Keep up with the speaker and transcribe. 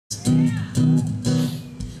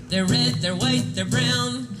They're red, they're white, they're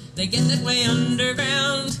brown. They get that way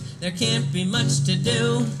underground. There can't be much to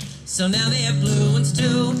do, so now they have blue ones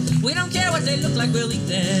too. We don't care what they look like, we'll eat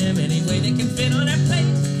them any way they can fit on our plate.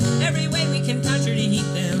 Every way we can conjure to heat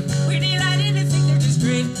them. We're delighted to think they're just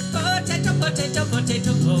great. Potato, potato,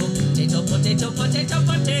 potato, potato, potato, potato, potato,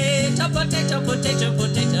 potato, potato,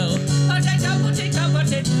 potato, potato, potato,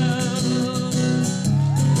 potato.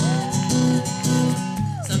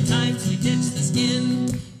 Sometimes we ditch the skin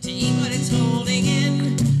to eat what it's holding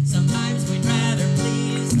in. Sometimes we'd rather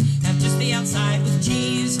please have just the outside with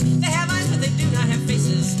cheese. They have eyes but they do not have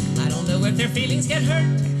faces. I don't know if their feelings get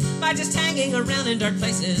hurt by just hanging around in dark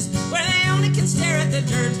places where they only can stare at the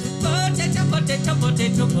dirt. Potato, potato,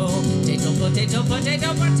 potato, potato, potato,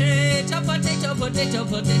 potato, potato, potato, potato,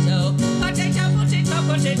 potato, potato, potato,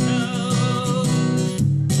 potato.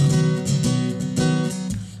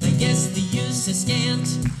 I guess the use is scant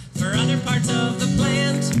for other parts of the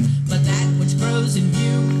plant, but that which grows in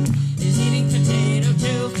view is eating potato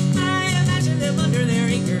too. I imagine them under their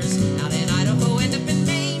acres out in Idaho and up in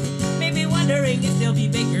Maine, maybe wondering if they'll be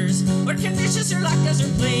bakers or conditions are like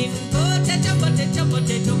desert plain. Potato, potato,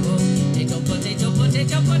 potato, potato, potato, potato,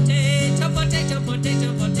 potato, potato, potato,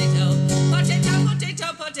 potato, potato,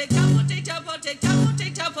 potato, potato, potato, potato,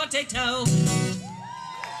 potato, potato.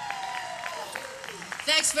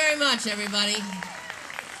 Thanks very much, everybody.